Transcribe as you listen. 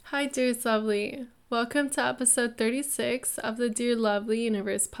Hi, dearest lovely. Welcome to episode 36 of the Dear Lovely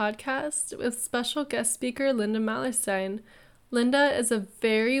Universe podcast with special guest speaker Linda Mallerstein. Linda is a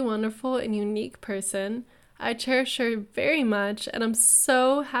very wonderful and unique person. I cherish her very much, and I'm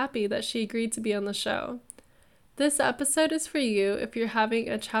so happy that she agreed to be on the show. This episode is for you if you're having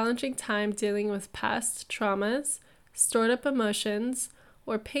a challenging time dealing with past traumas, stored up emotions,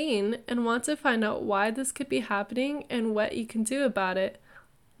 or pain and want to find out why this could be happening and what you can do about it.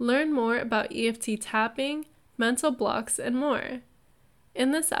 Learn more about EFT tapping, mental blocks, and more.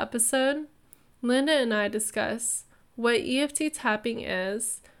 In this episode, Linda and I discuss what EFT tapping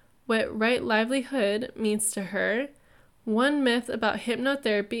is, what right livelihood means to her, one myth about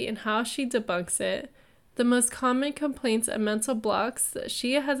hypnotherapy and how she debunks it, the most common complaints and mental blocks that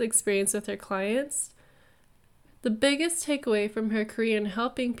she has experienced with her clients, the biggest takeaway from her career in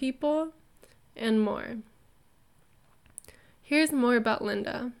helping people, and more. Here's more about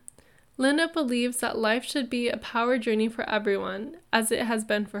Linda. Linda believes that life should be a power journey for everyone, as it has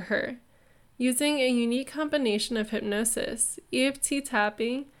been for her. Using a unique combination of hypnosis, EFT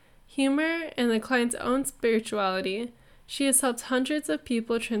tapping, humor, and the client's own spirituality, she has helped hundreds of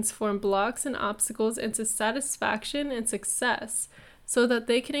people transform blocks and obstacles into satisfaction and success so that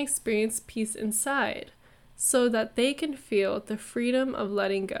they can experience peace inside, so that they can feel the freedom of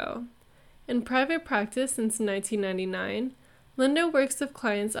letting go. In private practice since 1999, Linda works with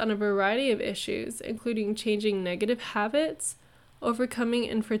clients on a variety of issues, including changing negative habits, overcoming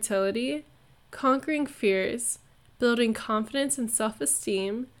infertility, conquering fears, building confidence and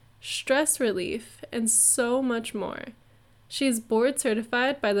self-esteem, stress relief, and so much more. She is board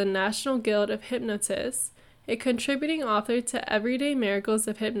certified by the National Guild of Hypnotists, a contributing author to Everyday Miracles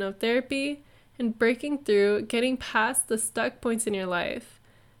of Hypnotherapy, and Breaking Through, Getting Past the Stuck Points in Your Life.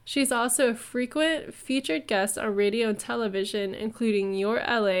 She's also a frequent featured guest on radio and television, including Your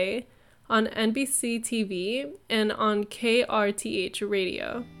LA, on NBC TV, and on KRTH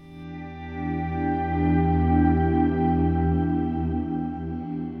radio.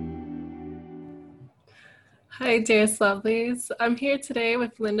 Hi, dearest lovelies. I'm here today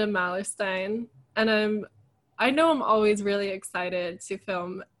with Linda Mallerstein, and I know I'm always really excited to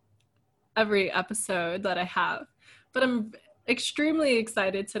film every episode that I have, but I'm extremely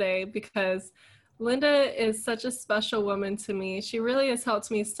excited today because Linda is such a special woman to me. She really has helped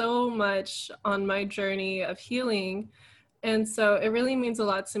me so much on my journey of healing. And so it really means a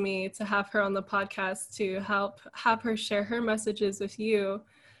lot to me to have her on the podcast to help have her share her messages with you.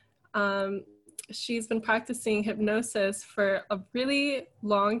 She's been practicing hypnosis for a really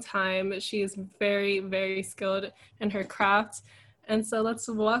long time. She is very, very skilled in her craft. And so let's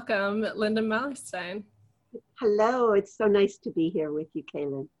welcome Linda Mallerstein. Hello, it's so nice to be here with you,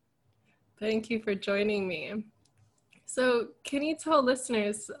 Kaylin. Thank you for joining me. So can you tell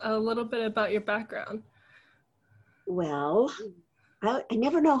listeners a little bit about your background? Well, I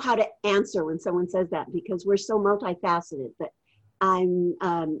never know how to answer when someone says that because we're so multifaceted. But I'm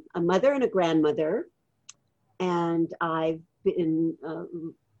a mother and a grandmother, and I've been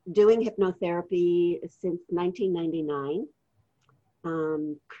doing hypnotherapy since 1999.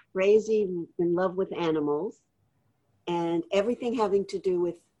 Crazy in love with animals and everything having to do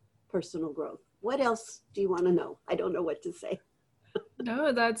with personal growth. What else do you want to know? I don't know what to say.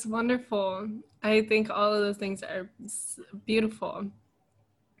 No, that's wonderful. I think all of those things are beautiful.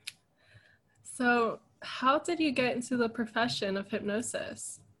 So how did you get into the profession of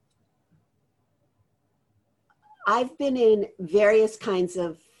hypnosis? I've been in various kinds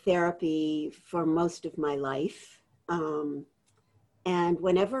of therapy for most of my life. And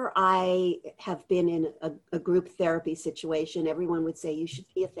whenever I have been in a group therapy situation, everyone would say, you should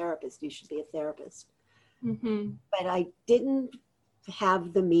be a therapist, you should be a therapist. Mm-hmm. But I didn't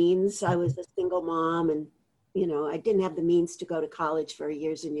have the means. I was a single mom and, I didn't have the means to go to college for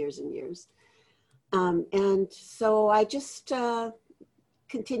years and years and years. And so I just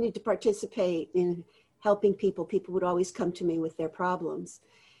continued to participate in helping people. People would always come to me with their problems.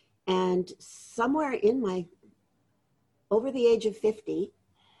 And somewhere in over the age of 50,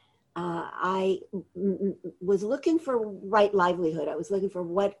 I was looking for right livelihood. I was looking for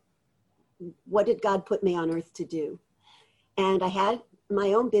what did God put me on earth to do? And I had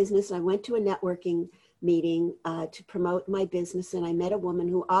my own business. I went to a networking meeting to promote my business, and I met a woman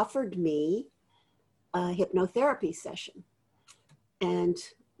who offered me a hypnotherapy session. And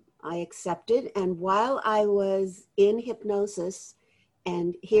I accepted. And while I was in hypnosis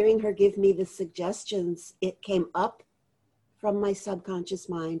and hearing her give me the suggestions, it came up from my subconscious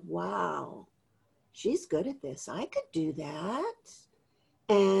mind, wow, she's good at this. I could do that.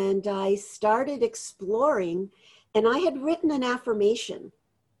 And I started exploring, and I had written an affirmation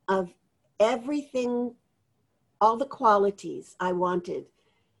of everything, all the qualities I wanted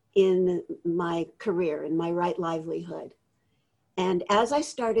in my career, in my right livelihood. And as I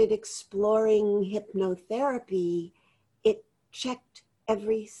started exploring hypnotherapy, it checked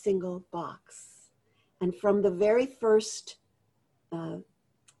every single box. And from the very first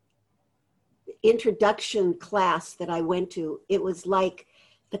introduction class that I went to, it was like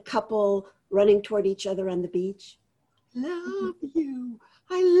the couple running toward each other on the beach. Love you.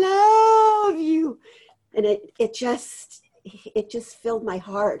 I love you. And it just filled my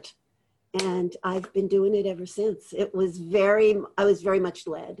heart. And I've been doing it ever since. I was very much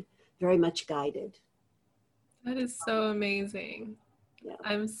led, very much guided. That is so amazing. Yeah.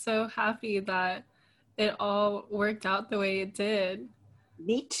 I'm so happy that it all worked out the way it did.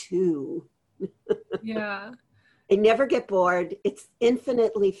 Me too. Yeah. I never get bored. It's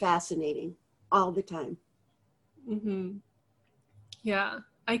infinitely fascinating all the time. Mm-hmm. Yeah.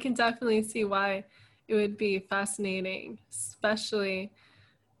 I can definitely see why it would be fascinating, especially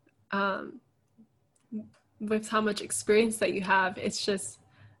with how much experience that you have. It's just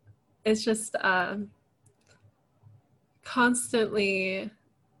constantly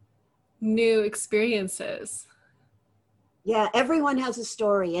new experiences. Yeah, everyone has a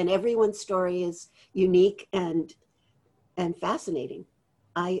story, and everyone's story is unique and fascinating.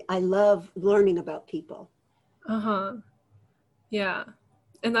 I love learning about people. Uh-huh. Yeah.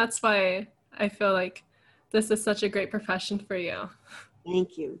 And that's why I feel like this is such a great profession for you.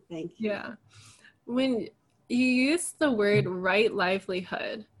 Thank you. Thank you. Yeah. When you use the word right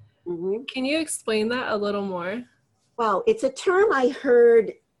livelihood, Mm-hmm. can you explain that a little more? Well, it's a term I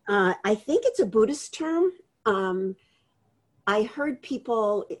heard. I think it's a Buddhist term. I heard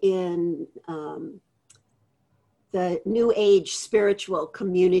people in the New Age spiritual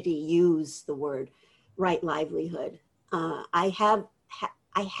community use the word right livelihood. I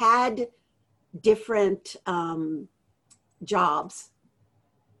had different jobs,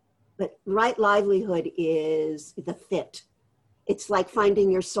 but right livelihood is the fit. It's like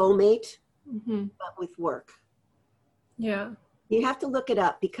finding your soulmate, Mm-hmm. but with work. Yeah. You have to look it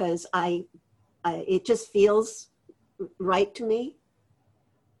up because it just feels right to me.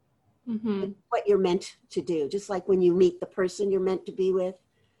 Mm-hmm. It's what you're meant to do. Just like when you meet the person you're meant to be with,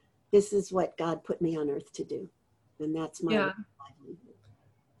 this is what God put me on earth to do. And that's my Yeah. livelihood.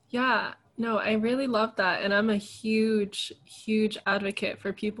 Yeah. No, I really love that. And I'm a huge, huge advocate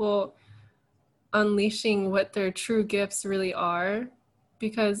for people unleashing what their true gifts really are,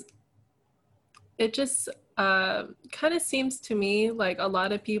 because it just kind of seems to me like a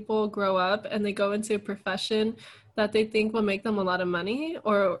lot of people grow up and they go into a profession that they think will make them a lot of money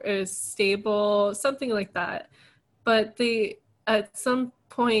or is stable, something like that. But they, at some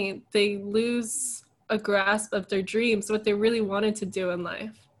point, they lose a grasp of their dreams, what they really wanted to do in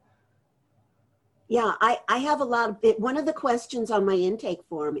life. Yeah, I have a lot of it. One of the questions on my intake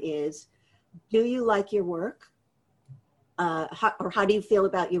form is, do you like your work? How do you feel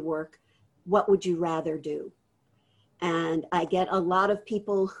about your work? What would you rather do? And I get a lot of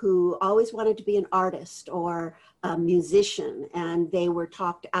people who always wanted to be an artist or a musician, and they were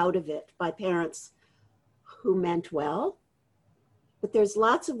talked out of it by parents who meant well. But there's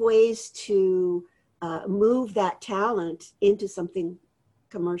lots of ways to move that talent into something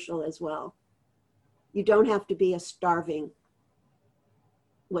commercial as well. You don't have to be a starving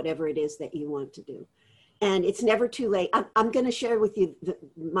whatever it is that you want to do. And it's never too late. I'm going to share with you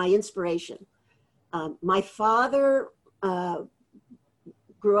my inspiration. My father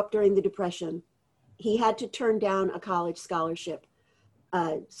grew up during the Depression. He had to turn down a college scholarship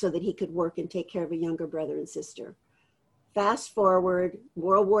so that he could work and take care of a younger brother and sister. Fast forward,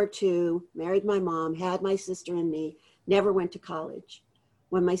 World War II, married my mom, had my sister and me, never went to college.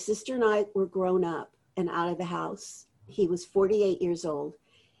 When my sister and I were grown up and out of the house, he was 48 years old.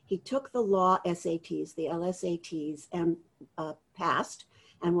 He took the law SATs, the LSATs, and passed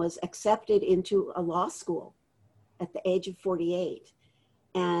and was accepted into a law school at the age of 48.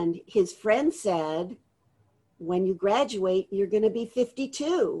 And his friend said, when you graduate, you're going to be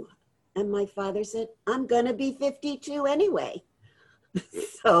 52. And my father said, I'm going to be 52 anyway.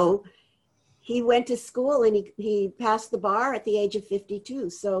 So he went to school and he passed the bar at the age of 52.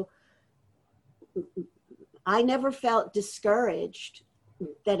 So I never felt discouraged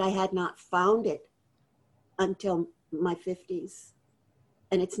that I had not found it until my 50s.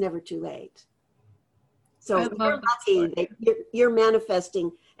 And it's never too late. So I you're love that lucky story. that you're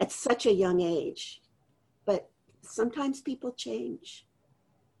manifesting at such a young age. But sometimes people change.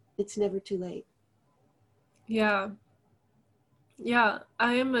 It's never too late. Yeah. Yeah,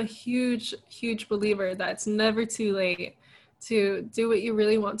 I am a huge, huge believer that it's never too late to do what you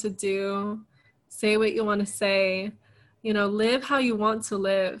really want to do, say what you want to say, live how you want to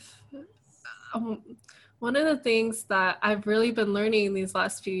live. Um, One of the things that I've really been learning these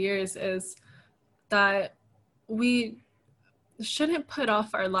last few years is that we shouldn't put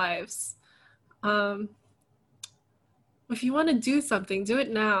off our lives. Um, if you want to do something, do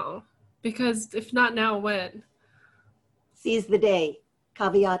it now. Because if not now, when? Seize the day,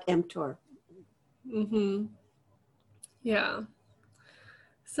 caveat emptor. Mm-hmm. Yeah.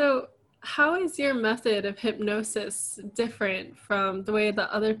 So, how is your method of hypnosis different from the way that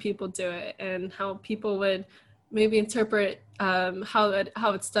other people do it, and how people would maybe interpret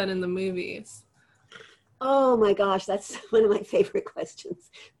how it's done in the movies? Oh my gosh, that's one of my favorite questions.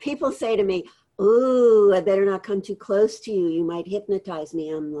 People say to me, "Ooh, I better not come too close to you. You might hypnotize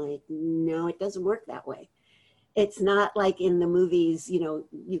me." I'm like, no, it doesn't work that way. It's not like in the movies,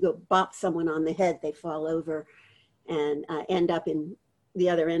 you go bop someone on the head, they fall over and end up in the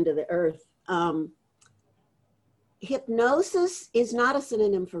other end of the earth. Hypnosis is not a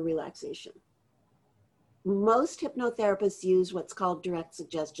synonym for relaxation. Most hypnotherapists use what's called direct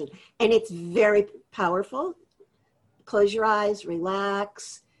suggestion, and it's very powerful. Close your eyes,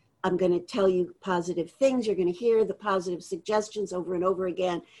 relax. I'm going to tell you positive things. You're going to hear the positive suggestions over and over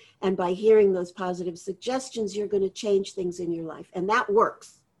again. And by hearing those positive suggestions, you're going to change things in your life. And that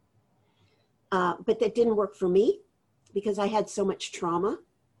works. But that didn't work for me because I had so much trauma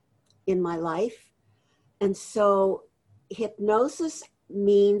in my life. And so hypnosis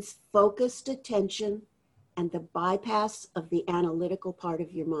means focused attention and the bypass of the analytical part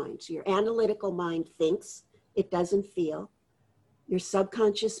of your mind. So your analytical mind thinks, it doesn't feel. Your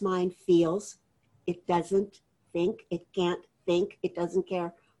subconscious mind feels, it doesn't think, it can't think, it doesn't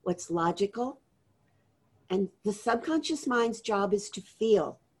care what's logical. And the subconscious mind's job is to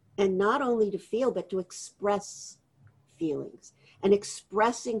feel, and not only to feel, but to express feelings. And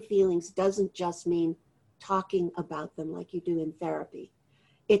expressing feelings doesn't just mean talking about them like you do in therapy.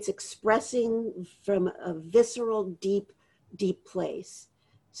 It's expressing from a visceral, deep, deep place.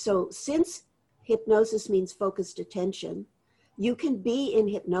 So since hypnosis means focused attention, you can be in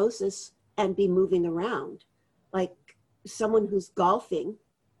hypnosis and be moving around. Like someone who's golfing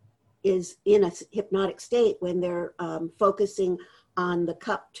is in a hypnotic state when they're focusing on the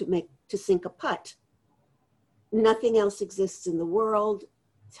cup to sink a putt. Nothing else exists in the world.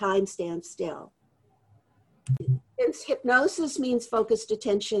 Time stands still. Since hypnosis means focused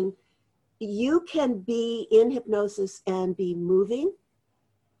attention, you can be in hypnosis and be moving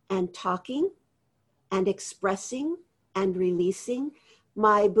and talking and expressing and releasing.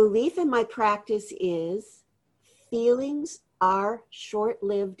 My belief and my practice is feelings are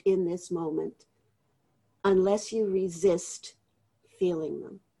short-lived in this moment unless you resist feeling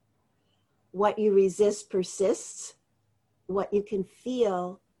them. What you resist persists. What you can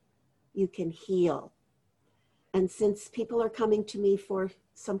feel, you can heal. And since people are coming to me for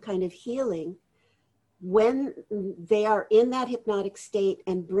some kind of healing, when they are in that hypnotic state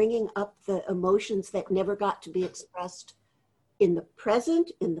and bringing up the emotions that never got to be expressed in the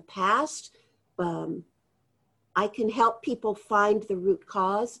present, in the past, I can help people find the root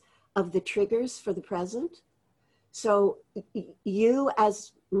cause of the triggers for the present. So you,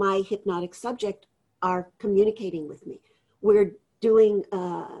 as my hypnotic subject, are communicating with me. We're doing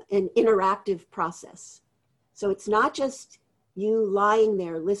an interactive process. So it's not just you lying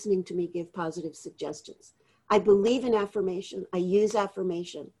there listening to me give positive suggestions. I believe in affirmation. I use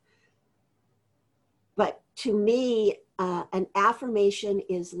affirmation. But to me, an affirmation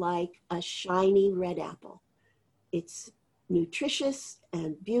is like a shiny red apple. It's nutritious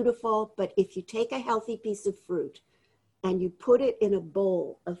and beautiful, but if you take a healthy piece of fruit and you put it in a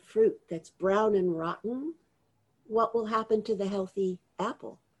bowl of fruit that's brown and rotten, what will happen to the healthy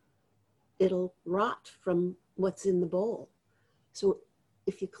apple? It'll rot from what's in the bowl. So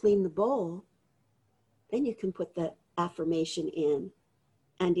if you clean the bowl, then you can put the affirmation in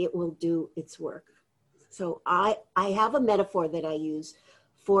and it will do its work. So I have a metaphor that I use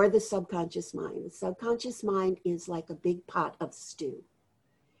for the subconscious mind. The subconscious mind is like a big pot of stew.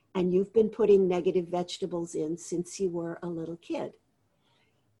 And you've been putting negative vegetables in since you were a little kid.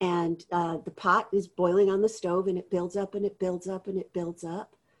 And the pot is boiling on the stove and it builds up and it builds up and it builds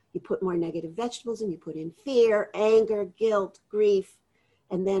up. You put more negative vegetables and you put in fear, anger, guilt, grief.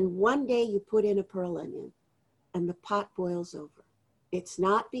 And then one day you put in a pearl onion and the pot boils over. It's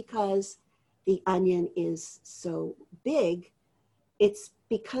not because the onion is so big, it's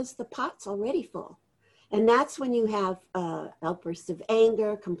because the pot's already full. And that's when you have outbursts of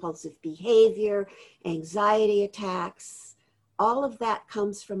anger, compulsive behavior, anxiety attacks. All of that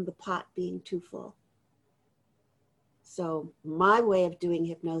comes from the pot being too full. So my way of doing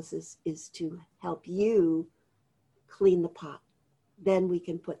hypnosis is to help you clean the pot. Then we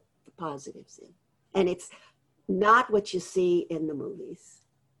can put the positives in. And it's not what you see in the movies.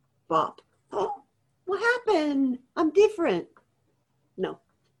 Bob, oh, what happened? I'm different. No.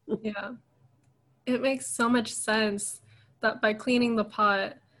 Yeah. It makes so much sense that by cleaning the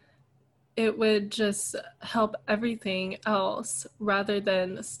pot, it would just help everything else rather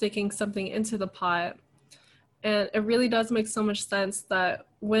than sticking something into the pot. And it really does make so much sense that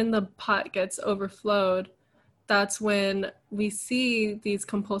when the pot gets overflowed, that's when we see these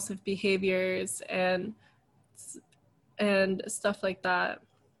compulsive behaviors and stuff like that.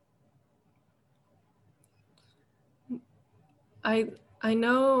 I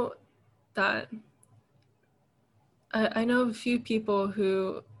know that I know a few people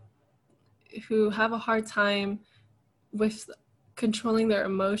who have a hard time with controlling their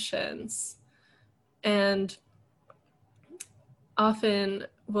emotions and often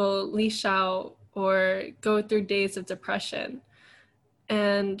will leash out or go through days of depression.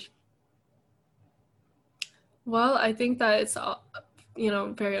 And well, I think that it's,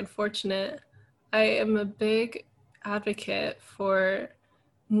 very unfortunate. I am a big advocate for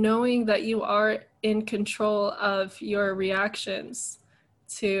knowing that you are in control of your reactions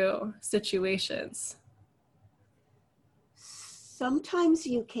to situations. Sometimes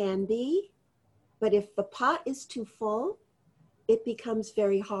you can be, but if the pot is too full, it becomes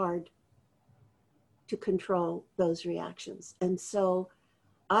very hard to control those reactions. And so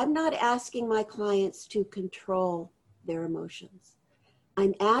I'm not asking my clients to control their emotions.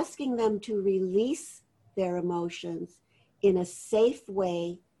 I'm asking them to release their emotions in a safe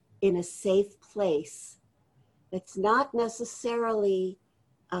way, in a safe place. That's not necessarily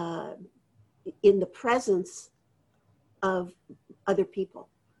in the presence of other people.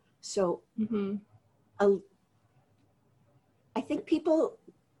 So I think people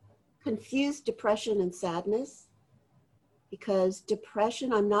confuse depression and sadness, because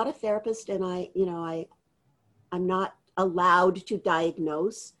depression, I'm not a therapist and I'm not allowed to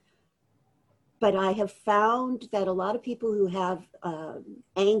diagnose, but I have found that a lot of people who have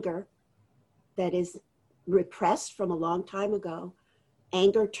anger that is repressed from a long time ago,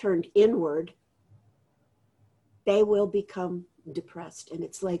 anger turned inward, they will become depressed. And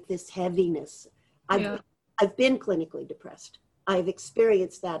it's like this heaviness. I've been clinically depressed. I've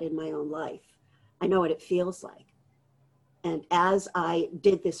experienced that in my own life. I know what it feels like. And as I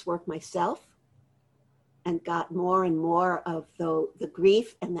did this work myself and got more and more of the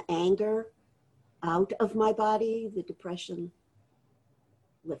grief and the anger out of my body, the depression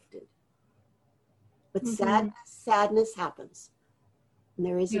lifted. But sadness happens. And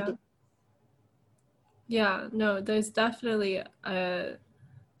there is no, there's definitely a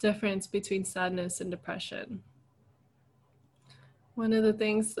difference between sadness and depression. One of the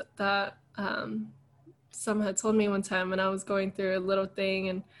things that someone had told me one time when I was going through a little thing,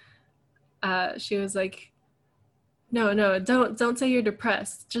 and she was like, no, don't say you're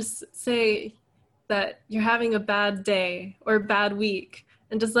depressed. Just say that you're having a bad day or bad week,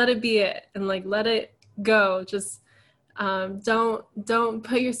 and just let it be it, and like let it go. Just don't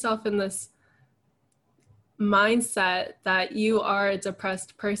put yourself in this mindset that you are a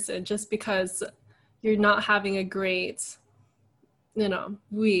depressed person just because you're not having a great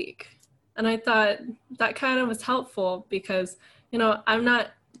week. And I thought that kind of was helpful because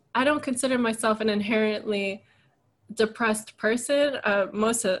I don't consider myself an inherently depressed person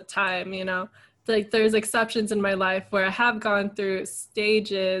most of the time. Like there's exceptions in my life where I have gone through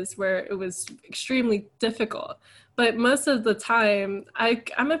stages where it was extremely difficult, but most of the time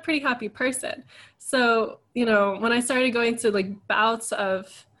I'm a pretty happy person. So when I started going to like bouts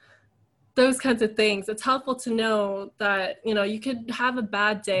of those kinds of things, it's helpful to know that you could have a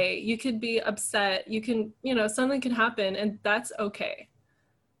bad day, you could be upset, you can something can happen, and that's okay.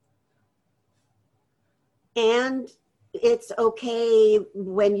 And it's okay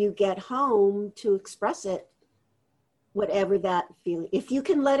when you get home to express it, whatever that feeling. If you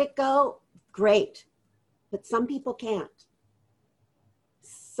can let it go, great. But some people can't.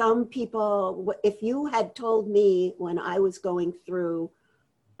 Some people, if you had told me when I was going through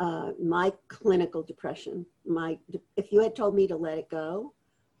my clinical depression, if you had told me to let it go,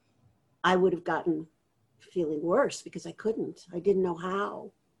 I would have gotten feeling worse because I couldn't. I didn't know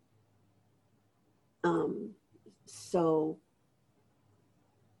how. So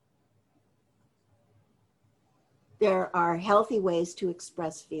there are healthy ways to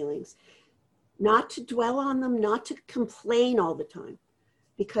express feelings, not to dwell on them, not to complain all the time.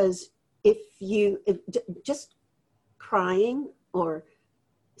 Because if just crying or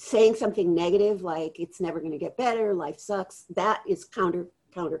saying something negative like it's never going to get better, life sucks, that is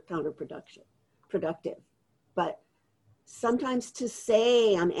counterproductive. But sometimes to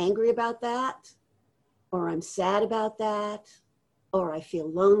say I'm angry about that, or I'm sad about that, or I feel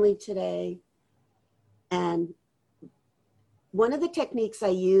lonely today. And one of the techniques I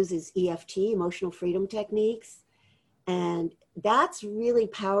use is EFT, emotional freedom techniques. And that's really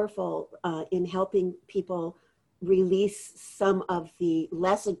powerful in helping people release some of the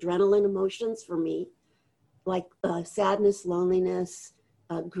less adrenaline emotions for me, like sadness, loneliness,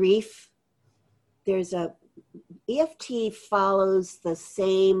 grief. There's a EFT follows the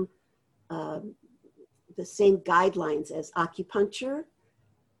same guidelines as acupuncture.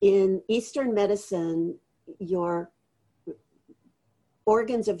 In Eastern medicine, your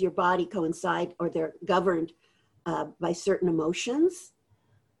organs of your body coincide, or they're governed by certain emotions.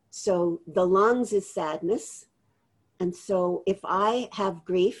 So the lungs is sadness. And so if I have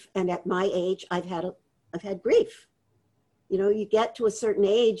grief, and at my age, I've had grief. You know, you get to a certain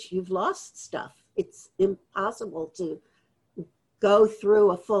age, you've lost stuff. It's impossible to go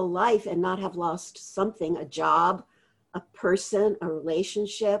through a full life and not have lost something, a job, a person, a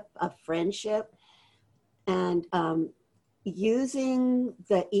relationship, a friendship. And using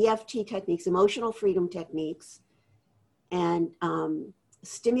the EFT techniques, emotional freedom techniques, and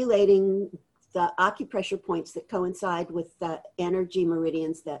stimulating the acupressure points that coincide with the energy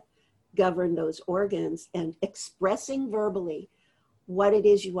meridians that govern those organs, and expressing verbally what it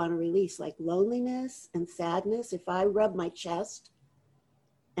is you want to release, like loneliness and sadness. If I rub my chest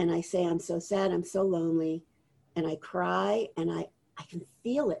and I say, I'm so sad, I'm so lonely, and I cry, and I can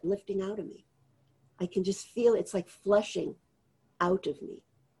feel it lifting out of me. I can just feel it's like flushing out of me.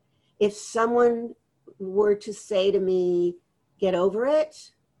 If someone were to say to me, get over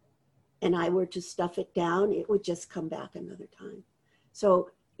it, and I were to stuff it down, it would just come back another time. So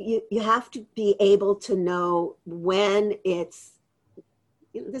you have to be able to know when it's,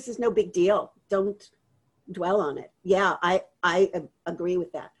 you know, this is no big deal. Don't dwell on it. Yeah, I agree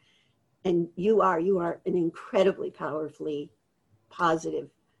with that. And you are an incredibly powerfully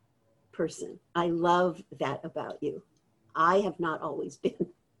positive person. I love that about you. I have not always been.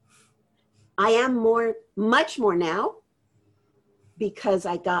 I am much more now, because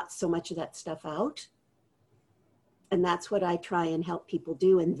I got so much of that stuff out. And that's what I try and help people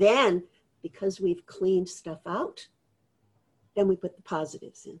do. And then, because we've cleaned stuff out, then we put the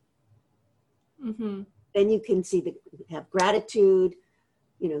positives in. Mm-hmm. Then you can have gratitude,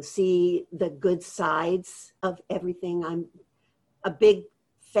 you know, see the good sides of everything. I'm a big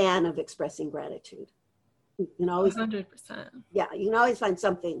fan of expressing gratitude. You can always 100%. Yeah, you can always find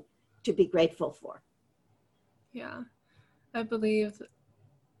something to be grateful for. Yeah, I believe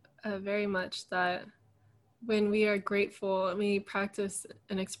very much that when we are grateful and we practice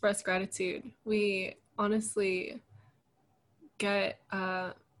and express gratitude, we honestly get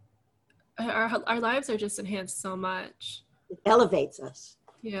our lives are just enhanced so much. It elevates us.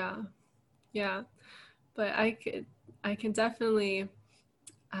 Yeah. But I can definitely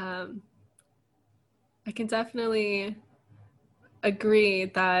agree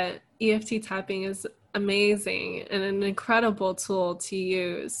that EFT tapping is amazing and an incredible tool to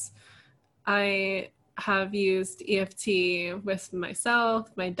use. I have used EFT with myself,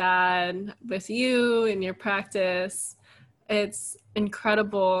 my dad, with you in your practice. It's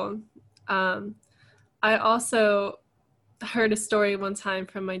incredible. I also heard a story one time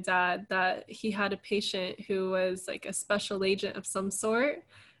from my dad that he had a patient who was like a special agent of some sort,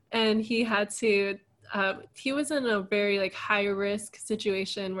 and he had to he was in a very like high risk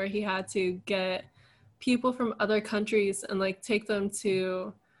situation where he had to get people from other countries and like take them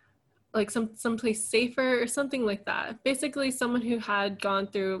to like someplace safer or something like that. Basically someone who had gone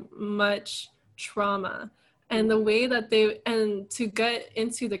through much trauma, and the way that to get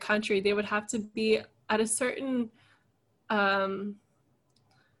into the country, they would have to be at a certain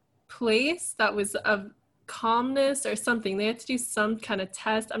place that was of calmness or something. They had to do some kind of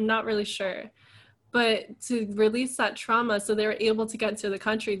test. I'm not really sure. But to release that trauma so they were able to get into the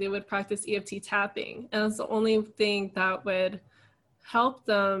country, they would practice EFT tapping. And it's the only thing that would help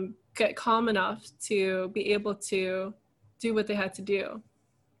them get calm enough to be able to do what they had to do.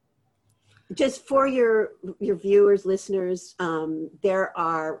 Just for your viewers, listeners, there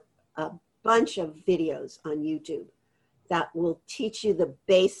are a bunch of videos on YouTube that will teach you the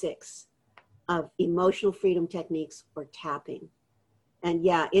basics of emotional freedom techniques or tapping. And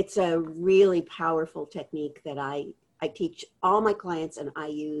yeah, it's a really powerful technique that I teach all my clients, and I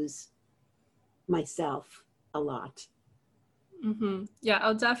use myself a lot. Mm-hmm. Yeah,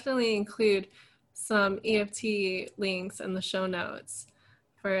 I'll definitely include some EFT links in the show notes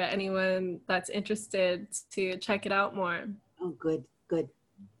for anyone that's interested to check it out more. Oh, good, good.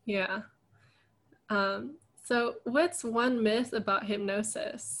 Yeah. So what's one myth about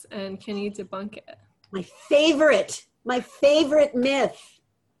hypnosis, and can you debunk it? My favorite myth.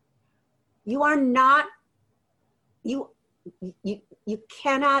 You are not, you, you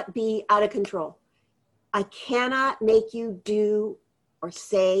cannot be out of control. I cannot make you do or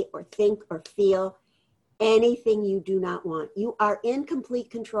say or think or feel anything you do not want. You are in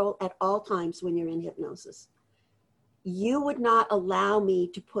complete control at all times when you're in hypnosis. You would not allow me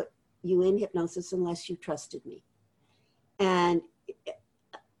to put you in hypnosis unless you trusted me. And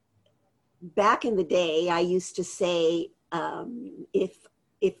back in the day, I used to say, if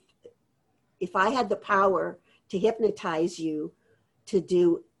I had the power to hypnotize you to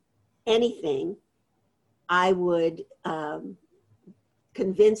do anything, I would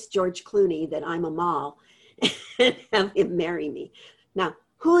convince George Clooney that I'm a mall and have him marry me. Now,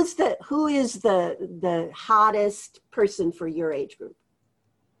 who is the hottest person for your age group?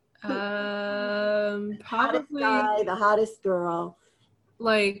 Probably Hottest guy, the hottest girl.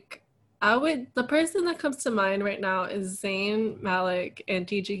 like the person that comes to mind right now is Zayn Malik and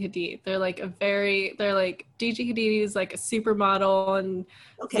Gigi Hadid. They're like Gigi Hadid is like a supermodel and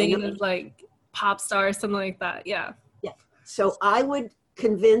Zayn is like pop star or something like that. Yeah. Yeah. So I would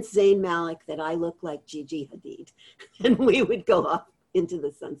convince Zayn Malik that I look like Gigi Hadid and we would go off into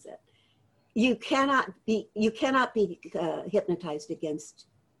the sunset. You cannot be hypnotized against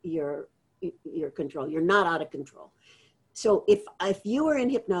your control. You're not out of control. So if you were in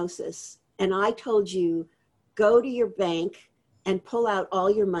hypnosis and I told you, go to your bank and pull out all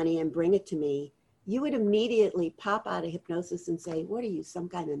your money and bring it to me, you would immediately pop out of hypnosis and say, what are you, some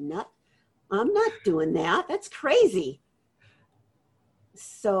kind of nut? I'm not doing that. That's crazy.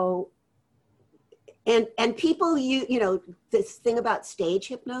 So, and people, you know, this thing about stage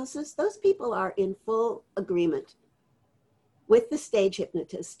hypnosis, those people are in full agreement with the stage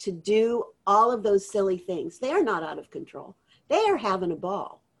hypnotist to do all of those silly things. They are not out of control. They are having a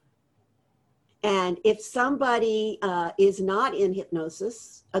ball. And if somebody is not in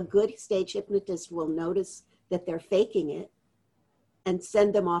hypnosis, a good stage hypnotist will notice that they're faking it and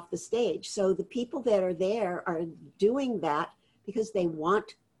send them off the stage. So the people that are there are doing that because they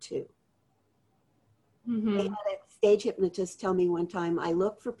want to. Mm-hmm. They had a stage hypnotist tell me one time, I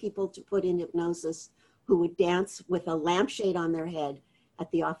look for people to put in hypnosis who would dance with a lampshade on their head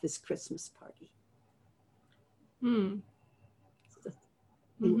at the office Christmas party. You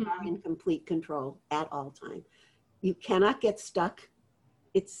are in complete control at all time. You cannot get stuck.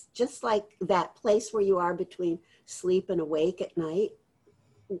 It's just like that place where you are between sleep and awake at night.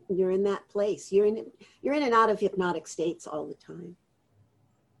 You're in that place. You're in and out of hypnotic states all the time.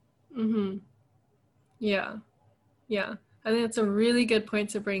 Mm-hmm. Yeah. Yeah. I think that's a really good point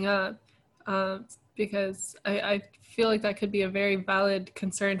to bring up. Because I feel like that could be a very valid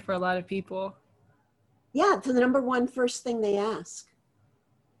concern for a lot of people. Yeah, it's the number one first thing they ask.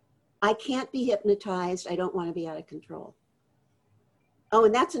 I can't be hypnotized. I don't want to be out of control. Oh,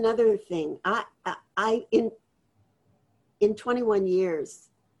 and that's another thing. I in 21 years,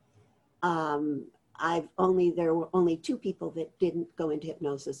 there were only 2 people that didn't go into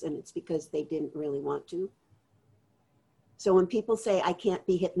hypnosis, and it's because they didn't really want to. So when people say I can't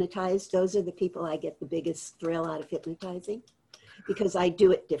be hypnotized, those are the people I get the biggest thrill out of hypnotizing, because I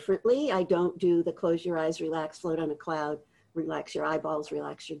do it differently. I don't do the close your eyes, relax, float on a cloud, relax your eyeballs,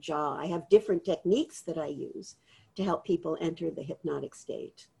 relax your jaw. I have different techniques that I use to help people enter the hypnotic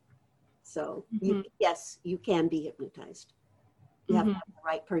state. So yes, you can be hypnotized. You have to have the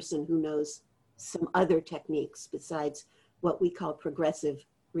right person who knows some other techniques besides what we call progressive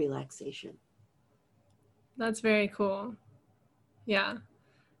relaxation. That's very cool. Yeah.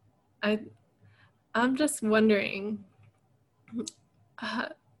 I'm just wondering,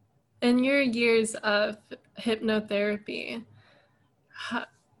 in your years of hypnotherapy,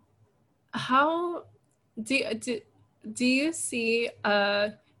 how do you see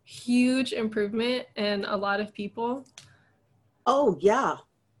a huge improvement in a lot of people? Oh yeah,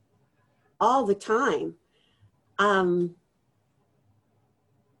 all the time. Some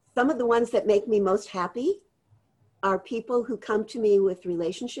of the ones that make me most happy are people who come to me with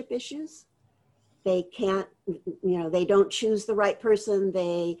relationship issues. They can't, they don't choose the right person.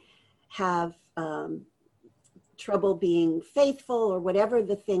 They have trouble being faithful or whatever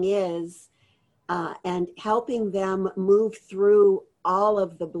the thing is, and helping them move through all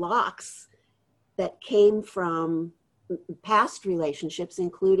of the blocks that came from past relationships,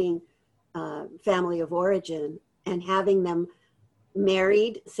 including family of origin, and having them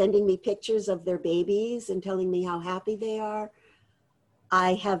married, sending me pictures of their babies and telling me how happy they are.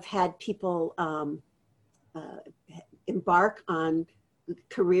 I have had people uh, embark on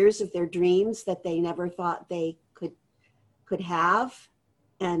careers of their dreams that they never thought they could have.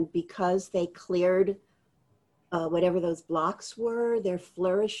 And because they cleared whatever those blocks were, they're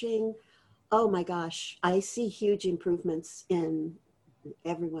flourishing. Oh my gosh, I see huge improvements in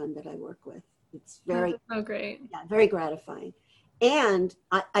everyone that I work with. It's very, That's so great. yeah, very gratifying. And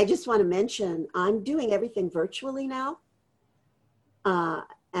I just want to mention, I'm doing everything virtually now.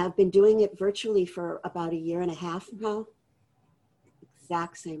 I've been doing it virtually for about a year and a half now.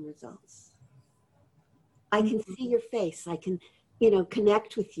 Exact same results. I can see your face. I can,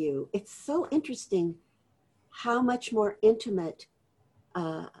 connect with you. It's so interesting how much more intimate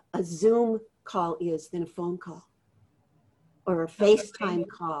a Zoom call is than a phone call or a FaceTime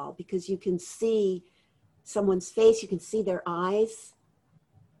call, because you can see someone's face, you can see their eyes,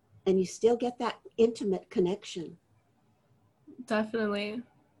 and you still get that intimate connection. Definitely.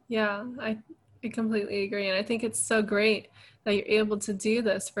 Yeah, I completely agree. And I think it's so great that you're able to do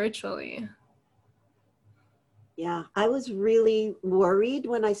this virtually. Yeah, I was really worried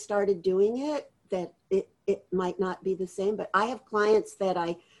when I started doing it that it might not be the same, but I have clients that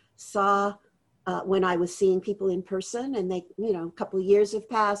I saw when I was seeing people in person, and they, a couple of years have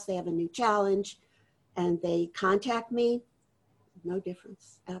passed, they have a new challenge, and they contact me. No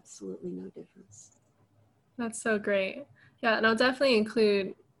difference, absolutely no difference. That's so great. Yeah, and I'll definitely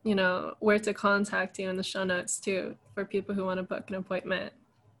include, where to contact you in the show notes too for people who want to book an appointment.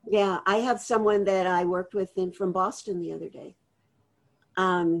 Yeah, I have someone that I worked with from Boston the other day,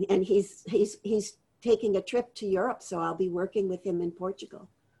 and he's taking a trip to Europe, so I'll be working with him in Portugal.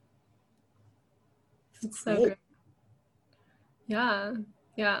 It's so great. Yeah,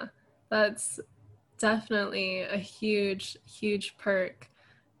 yeah, that's definitely a huge, huge perk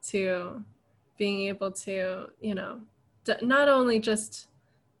to being able to, not only just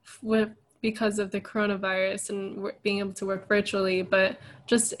with because of the coronavirus and being able to work virtually, but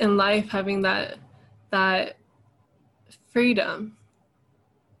just in life having that freedom.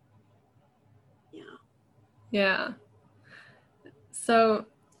 Yeah. Yeah. So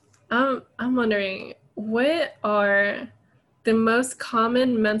I'm wondering, what are the most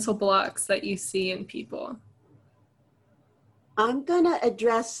common mental blocks that you see in people? I'm going to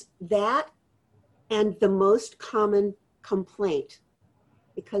address that and the most common complaint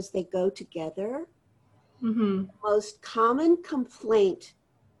because they go together. Mm-hmm. Most common complaint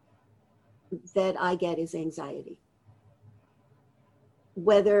that I get is anxiety.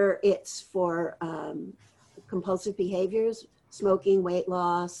 Whether it's for compulsive behaviors, smoking, weight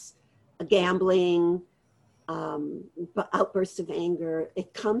loss, gambling, outbursts of anger,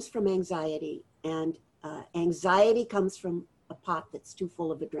 it comes from anxiety. And anxiety comes from a pot that's too full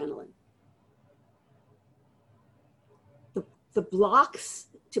of adrenaline. The blocks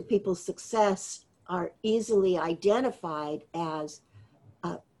to people's success are easily identified as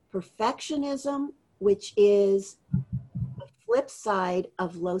perfectionism, which is the flip side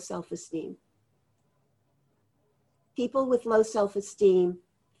of low self-esteem. People with low self-esteem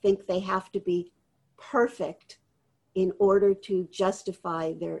think they have to be perfect in order to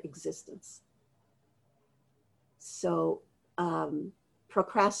justify their existence. So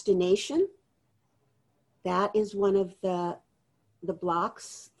procrastination, that is one of the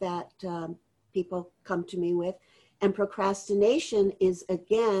blocks that people come to me with. And procrastination is,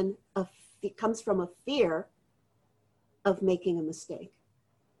 again, it comes from a fear of making a mistake.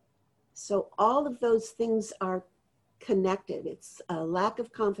 So all of those things are connected. It's a lack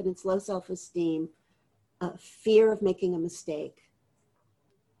of confidence, low self-esteem, fear of making a mistake.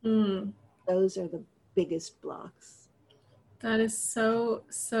 Mm. Those are the biggest blocks. That is so,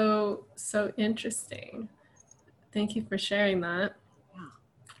 so, so interesting. Thank you for sharing that.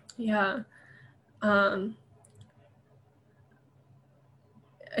 Yeah.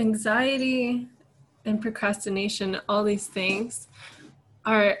 Anxiety and procrastination, all these things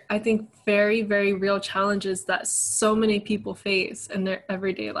are, I think, very, very real challenges that so many people face in their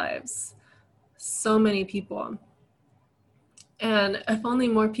everyday lives. So many people. And if only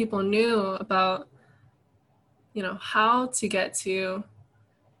more people knew about, how to get to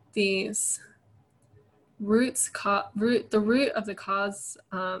these the root of the cause,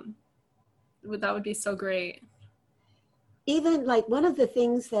 that would be so great. Even like one of the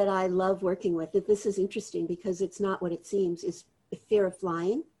things that I love working with, that this is interesting because it's not what it seems, is the fear of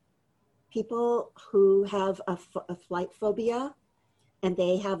flying. People who have a flight phobia and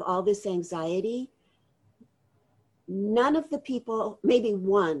they have all this anxiety, none of the people, maybe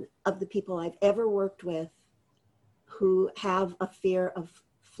one of the people I've ever worked with who have a fear of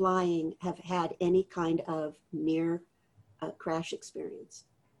flying have had any kind of near crash experience.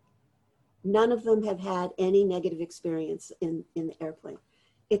 None of them have had any negative experience in the airplane.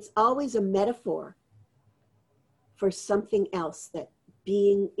 It's always a metaphor for something else that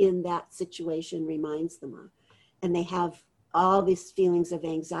being in that situation reminds them of. And they have all these feelings of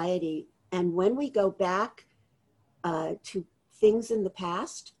anxiety. And when we go back to things in the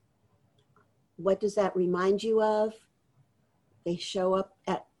past, what does that remind you of? They show up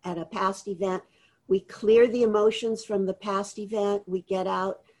at a past event. We clear the emotions from the past event. We get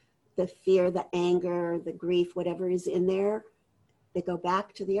out the fear, the anger, the grief, whatever is in there. They go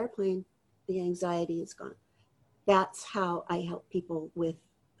back to the airplane. The anxiety is gone. That's how I help people with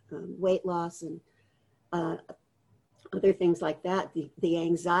weight loss and other things like that. The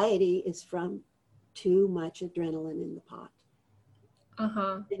anxiety is from too much adrenaline in the pot.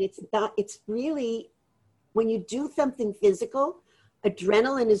 And it's really, when you do something physical,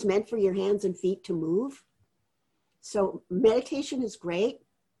 adrenaline is meant for your hands and feet to move. So meditation is great,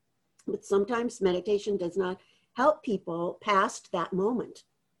 but sometimes meditation does not help people past that moment.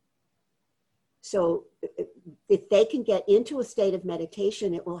 So if they can get into a state of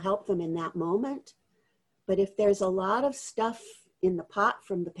meditation, it will help them in that moment. But if there's a lot of stuff in the pot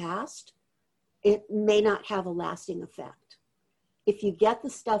from the past, it may not have a lasting effect. If you get the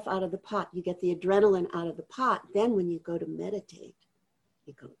stuff out of the pot, you get the adrenaline out of the pot, then when you go to meditate,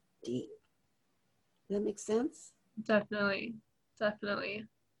 you go deep. Does that make sense? Definitely.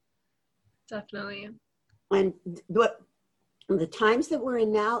 And the times that we're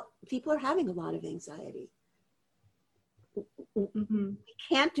in now, people are having a lot of anxiety. We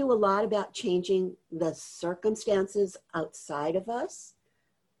can't do a lot about changing the circumstances outside of us,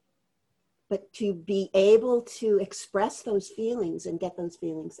 but to be able to express those feelings and get those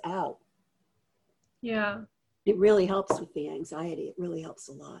feelings out. Yeah. It really helps with the anxiety. It really helps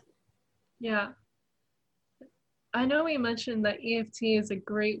a lot. Yeah. I know we mentioned that EFT is a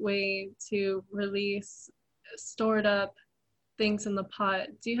great way to release stored up things in the pot.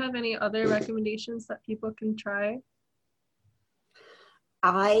 Do you have any other recommendations that people can try?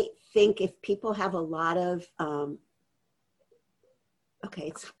 I think if people have a lot of,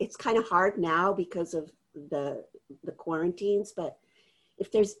 it's kind of hard now because of the quarantines, but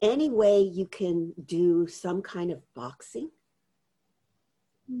if there's any way you can do some kind of boxing,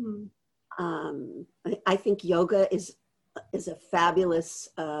 I think yoga is a fabulous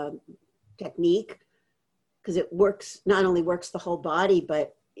technique because it works, not only works the whole body,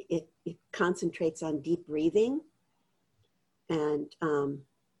 but it concentrates on deep breathing. And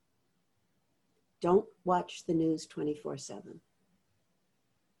don't watch the news 24/7.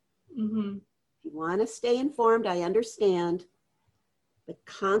 If you want to stay informed, I understand, but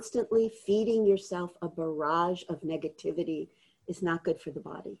constantly feeding yourself a barrage of negativity is not good for the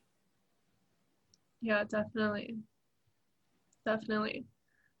body. Yeah, definitely.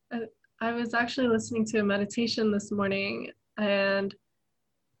 I was actually listening to a meditation this morning, and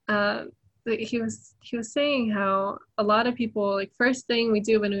he was saying how a lot of people, like, first thing we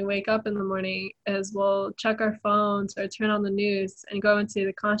do when we wake up in the morning is we'll check our phones or turn on the news and go into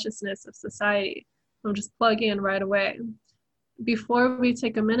the consciousness of society. We'll just plug in right away before we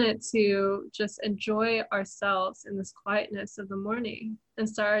take a minute to just enjoy ourselves in this quietness of the morning and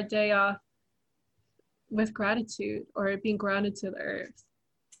start our day off with gratitude or being grounded to the earth.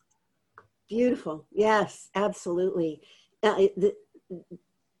 Beautiful. Yes, absolutely.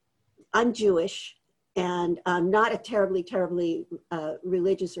 I'm Jewish, and I'm not a terribly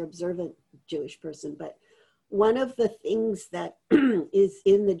religious or observant Jewish person, but one of the things that is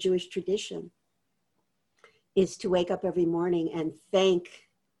in the Jewish tradition is to wake up every morning and thank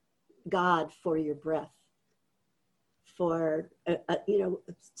God for your breath, for,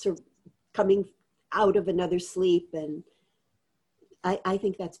 sort of coming out of another sleep. And I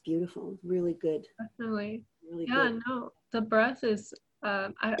think that's beautiful. Really good. Definitely. Really yeah, good. No, the breath is,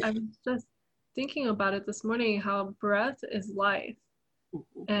 I was just thinking about it this morning, how breath is life.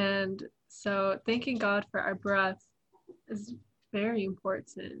 And so thanking God for our breath is very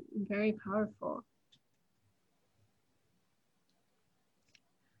important and very powerful.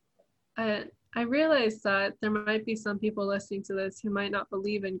 I realize that there might be some people listening to this who might not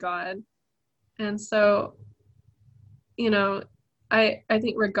believe in God. And so, I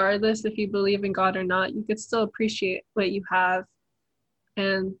think regardless if you believe in God or not, you could still appreciate what you have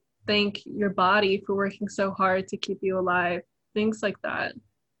and thank your body for working so hard to keep you alive. Things like that.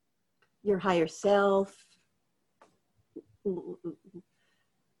 Your higher self. We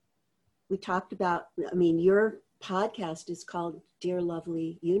talked about, your podcast is called Dear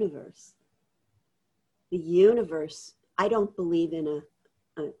Lovely Universe. The universe, I don't believe in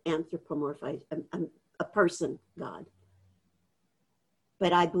an anthropomorphized, a person God.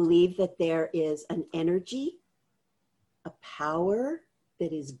 but I believe that there is an energy, a power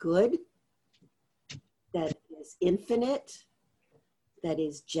that is good, that is infinite, that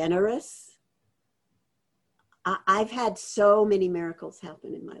is generous. I've had so many miracles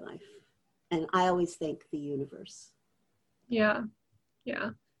happen in my life, and I always thank the universe. Yeah. Yeah.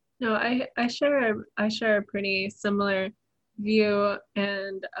 No, I share a pretty similar view,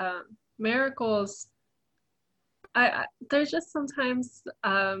 and miracles. I there's just sometimes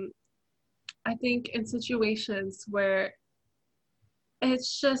I think in situations where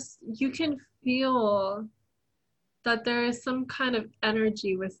it's just you can feel that there is some kind of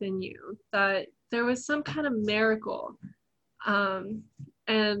energy within you, that there was some kind of miracle, um,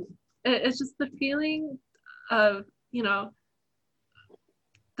 and it's just the feeling of, you know,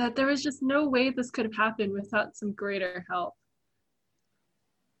 that there was just no way this could have happened without some greater help.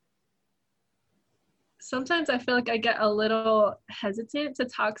 Sometimes I feel like I get a little hesitant to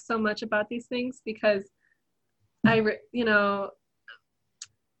talk so much about these things because you know,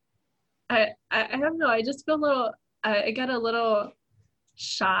 I don't know. I just feel a little, I get a little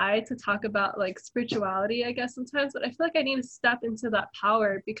shy to talk about like spirituality, I guess sometimes, but I feel like I need to step into that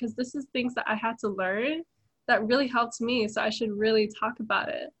power because this is things that I had to learn that really helped me. So I should really talk about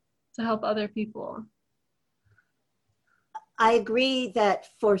it to help other people. I agree that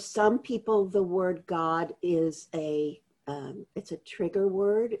for some people, the word God is it's a trigger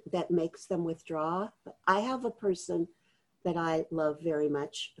word that makes them withdraw. But I have a person that I love very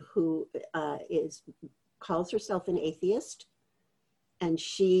much who calls herself an atheist, and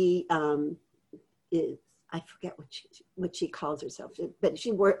she is, I forget what she calls herself, but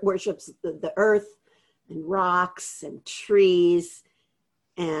she worships the earth and rocks and trees,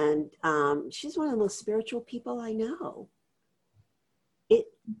 and she's one of the most spiritual people I know.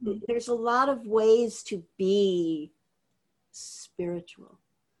 There's a lot of ways to be spiritual.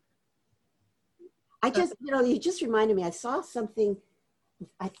 I just, you just reminded me, I saw something,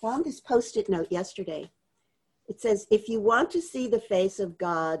 I found this Post-it note yesterday. It says, if you want to see the face of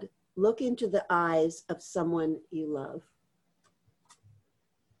God, look into the eyes of someone you love.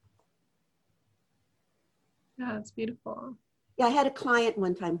 Yeah, it's beautiful. Yeah, I had a client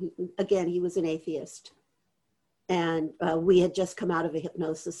one time who, again, he was an atheist. And we had just come out of a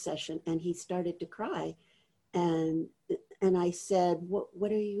hypnosis session, and he started to cry. And I said,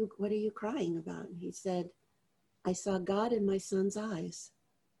 what are you crying about? And he said, I saw God in my son's eyes.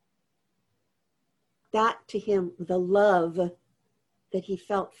 That to him, the love that he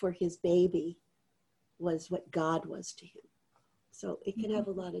felt for his baby was what God was to him. So it can have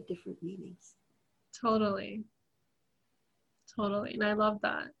a lot of different meanings. Totally. Totally. And I love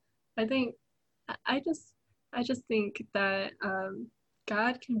that. I think, I just think that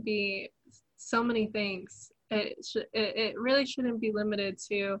God can be so many things. It really shouldn't be limited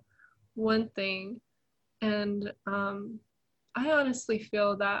to one thing. And I honestly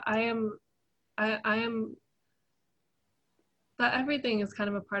feel that I am that everything is kind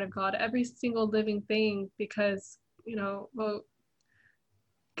of a part of God, every single living thing, because, you know, well,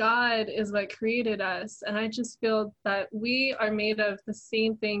 God is what created us. And I just feel that we are made of the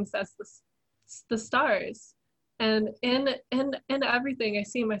same things as the stars. And in everything, I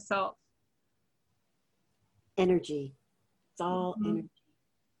see myself. Energy. It's all energy.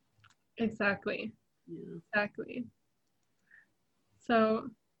 Exactly. Yeah. Exactly. So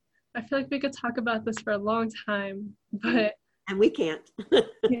I feel like we could talk about this for a long time, but and we can't.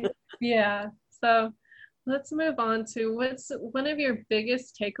 yeah. So let's move on to what's one of your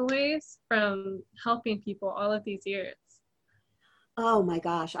biggest takeaways from helping people all of these years? Oh my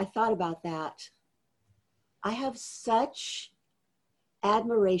gosh, I thought about that. I have such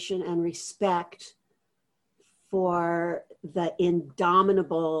admiration and respect for the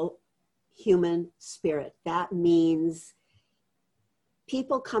indomitable human spirit. That means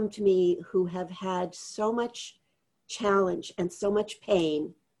people come to me who have had so much challenge and so much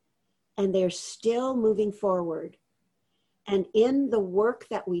pain, and they're still moving forward. And in the work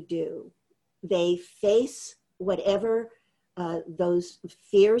that we do, they face whatever those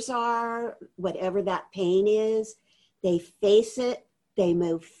fears are, whatever that pain is. They face it, they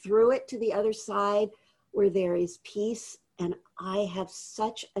move through it to the other side where there is peace. And I have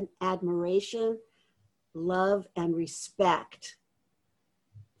such an admiration, love, and respect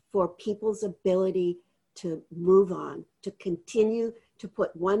for people's ability to move on, to continue to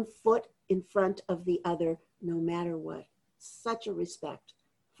put one foot in front of the other, no matter what. Such a respect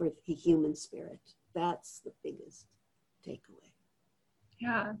for the human spirit. That's the biggest takeaway.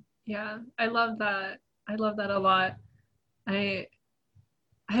 Yeah. I love that. I love that a lot. I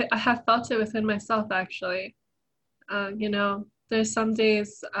have felt it within myself, actually. You know, there's some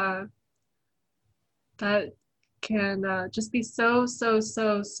days that can just be so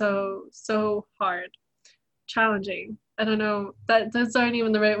hard, challenging. I don't know, those aren't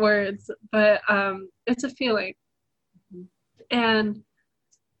even the right words, but it's a feeling. And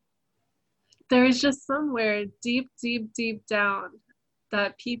there is just somewhere deep down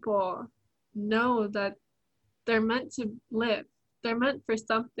that people know that they're meant to live. They're meant for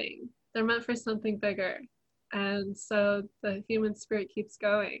something. They're meant for something bigger. And so the human spirit keeps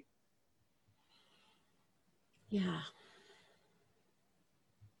going. Yeah.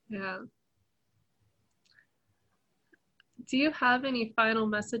 Yeah. Do you have any final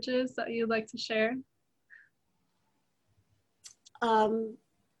messages that you'd like to share?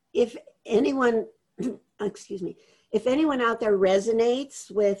 If anyone, excuse me, if anyone out there resonates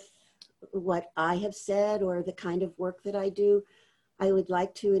with what I have said or the kind of work that I do, I would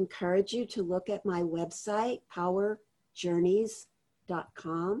like to encourage you to look at my website,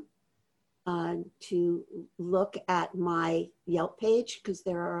 powerjourneys.com, to look at my Yelp page, because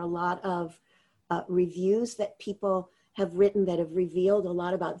there are a lot of reviews that people have written that have revealed a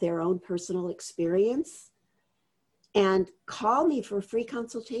lot about their own personal experience. And call me for a free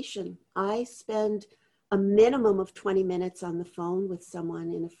consultation. I spend a minimum of 20 minutes on the phone with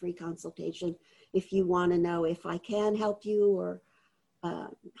someone in a free consultation if you want to know if I can help you or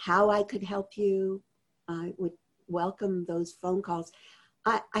how I could help you. I would welcome those phone calls.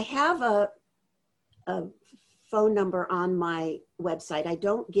 I have a phone number on my website. I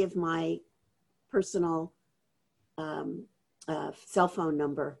don't give my personal cell phone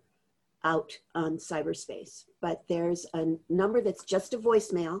number out on cyberspace, but there's a number that's just a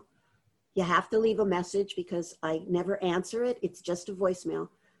voicemail. You have to leave a message because I never answer it. It's just a voicemail,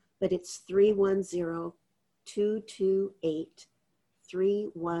 but it's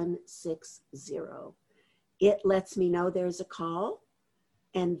 310-228-3160. It lets me know there's a call,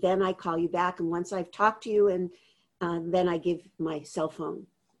 and then I call you back. And once I've talked to you, and then I give my cell phone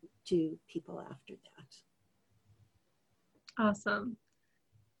to people after that. Awesome.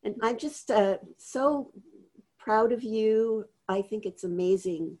 And I'm just so proud of you. I think it's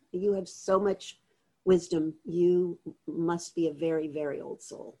amazing. You have so much wisdom. You must be a very, very old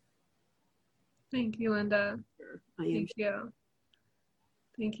soul. Thank you, Linda. Thank you.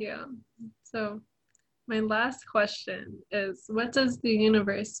 Thank you. So my last question is, what does the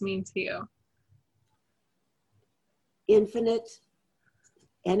universe mean to you? Infinite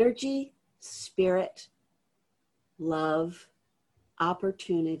energy, spirit, love,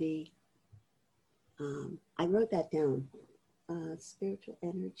 opportunity. I wrote that down. Spiritual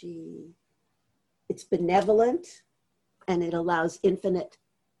energy. It's benevolent and it allows infinite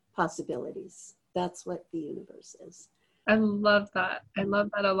possibilities. That's what the universe is. I love that. I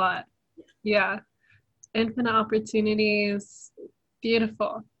love that a lot. Yeah. Infinite opportunities.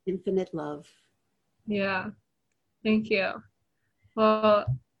 Beautiful. Infinite love. Yeah. Thank you. Well,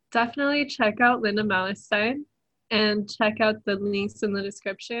 definitely check out Linda Mallerstein and check out the links in the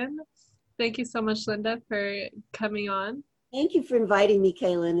description. Thank you so much, Linda, for coming on. Thank you for inviting me,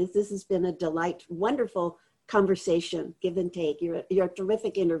 Kaylin. This has been a wonderful conversation, give and take. You're a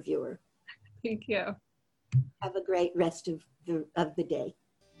terrific interviewer. Thank you. Have a great rest of the day.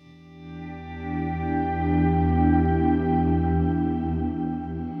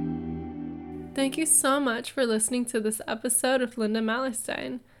 Thank you so much for listening to this episode of Linda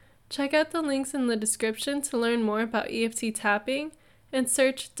Mallerstein. Check out the links in the description to learn more about EFT tapping, and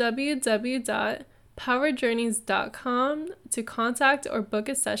search www.powerjourneys.com to contact or book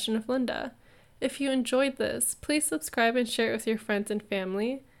a session with Linda. If you enjoyed this, please subscribe and share it with your friends and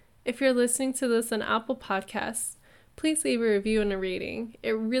family. If you're listening to this on Apple Podcasts, please leave a review and a rating.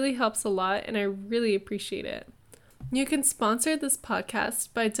 It really helps a lot, and I really appreciate it. You can sponsor this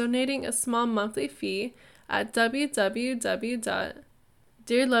podcast by donating a small monthly fee at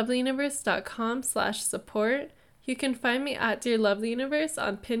www.dearlovelyuniverse.com/support. You can find me at Dear Lovely Universe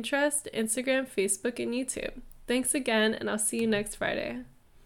on Pinterest, Instagram, Facebook, and YouTube. Thanks again, and I'll see you next Friday.